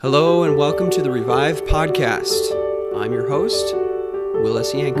Hello and welcome to the Revive Podcast. I'm your host, Will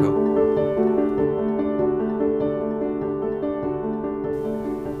Esianko.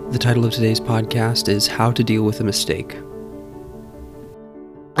 The title of today's podcast is How to Deal with a Mistake.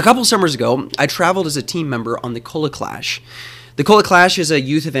 A couple summers ago, I traveled as a team member on the Cola Clash. The Cola Clash is a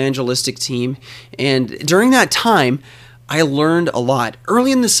youth evangelistic team, and during that time, I learned a lot.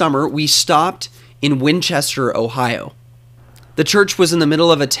 Early in the summer, we stopped in Winchester, Ohio. The church was in the middle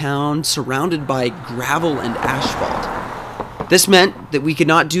of a town surrounded by gravel and asphalt. This meant that we could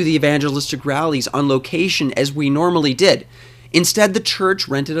not do the evangelistic rallies on location as we normally did. Instead, the church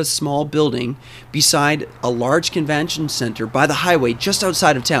rented a small building beside a large convention center by the highway just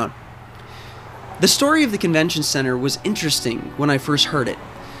outside of town. The story of the convention center was interesting when I first heard it.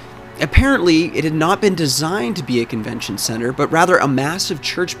 Apparently, it had not been designed to be a convention center, but rather a massive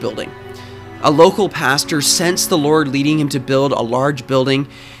church building. A local pastor sensed the Lord leading him to build a large building,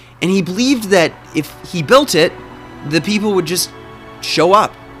 and he believed that if he built it, the people would just show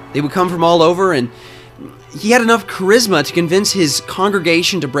up. They would come from all over, and he had enough charisma to convince his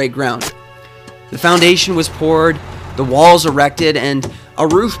congregation to break ground. The foundation was poured, the walls erected, and a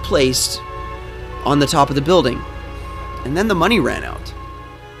roof placed on the top of the building. And then the money ran out,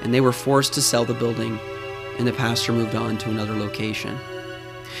 and they were forced to sell the building, and the pastor moved on to another location.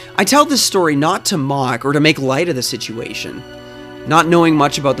 I tell this story not to mock or to make light of the situation. Not knowing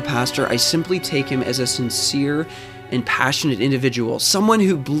much about the pastor, I simply take him as a sincere and passionate individual, someone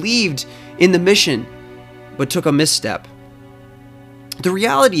who believed in the mission but took a misstep. The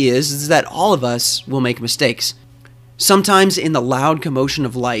reality is that all of us will make mistakes. Sometimes in the loud commotion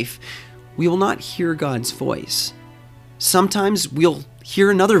of life, we will not hear God's voice. Sometimes we'll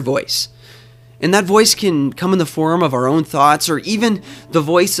hear another voice. And that voice can come in the form of our own thoughts or even the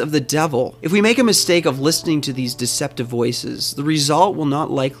voice of the devil. If we make a mistake of listening to these deceptive voices, the result will not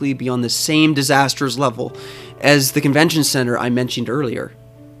likely be on the same disastrous level as the convention center I mentioned earlier.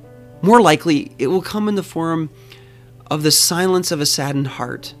 More likely, it will come in the form of the silence of a saddened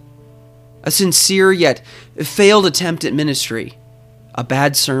heart, a sincere yet failed attempt at ministry, a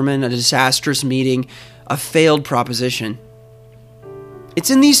bad sermon, a disastrous meeting, a failed proposition. It's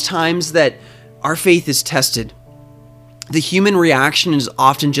in these times that our faith is tested. The human reaction is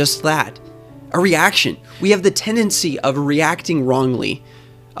often just that, a reaction. We have the tendency of reacting wrongly,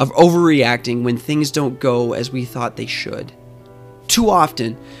 of overreacting when things don't go as we thought they should. Too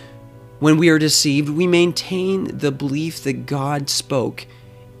often, when we are deceived, we maintain the belief that God spoke,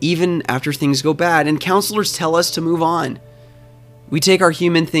 even after things go bad, and counselors tell us to move on. We take our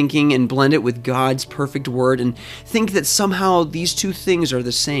human thinking and blend it with God's perfect word and think that somehow these two things are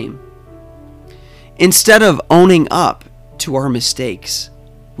the same. Instead of owning up to our mistakes,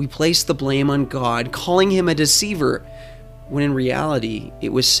 we place the blame on God, calling him a deceiver, when in reality it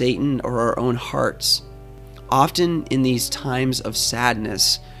was Satan or our own hearts. Often in these times of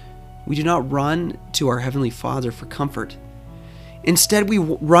sadness, we do not run to our Heavenly Father for comfort. Instead, we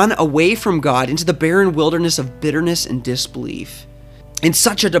run away from God into the barren wilderness of bitterness and disbelief. In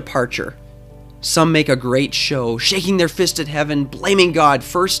such a departure, some make a great show, shaking their fist at heaven, blaming God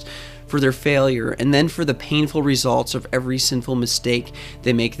first for their failure and then for the painful results of every sinful mistake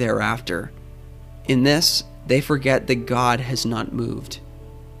they make thereafter. In this, they forget that God has not moved.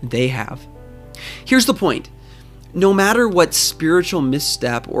 They have. Here's the point. No matter what spiritual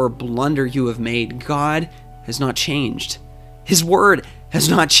misstep or blunder you have made, God has not changed. His word has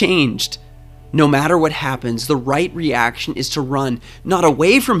not changed. No matter what happens, the right reaction is to run, not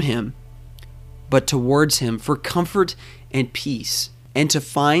away from him, but towards him for comfort and peace, and to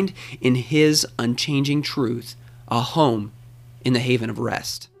find in his unchanging truth a home in the haven of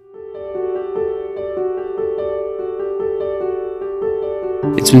rest.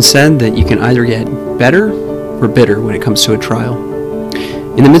 It's been said that you can either get better or bitter when it comes to a trial.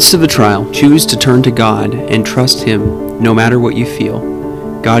 In the midst of a trial, choose to turn to God and trust him no matter what you feel.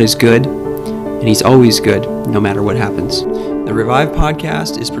 God is good, and he's always good no matter what happens. The Revive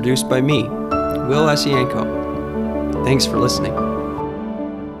Podcast is produced by me, Will Esianko. Thanks for listening.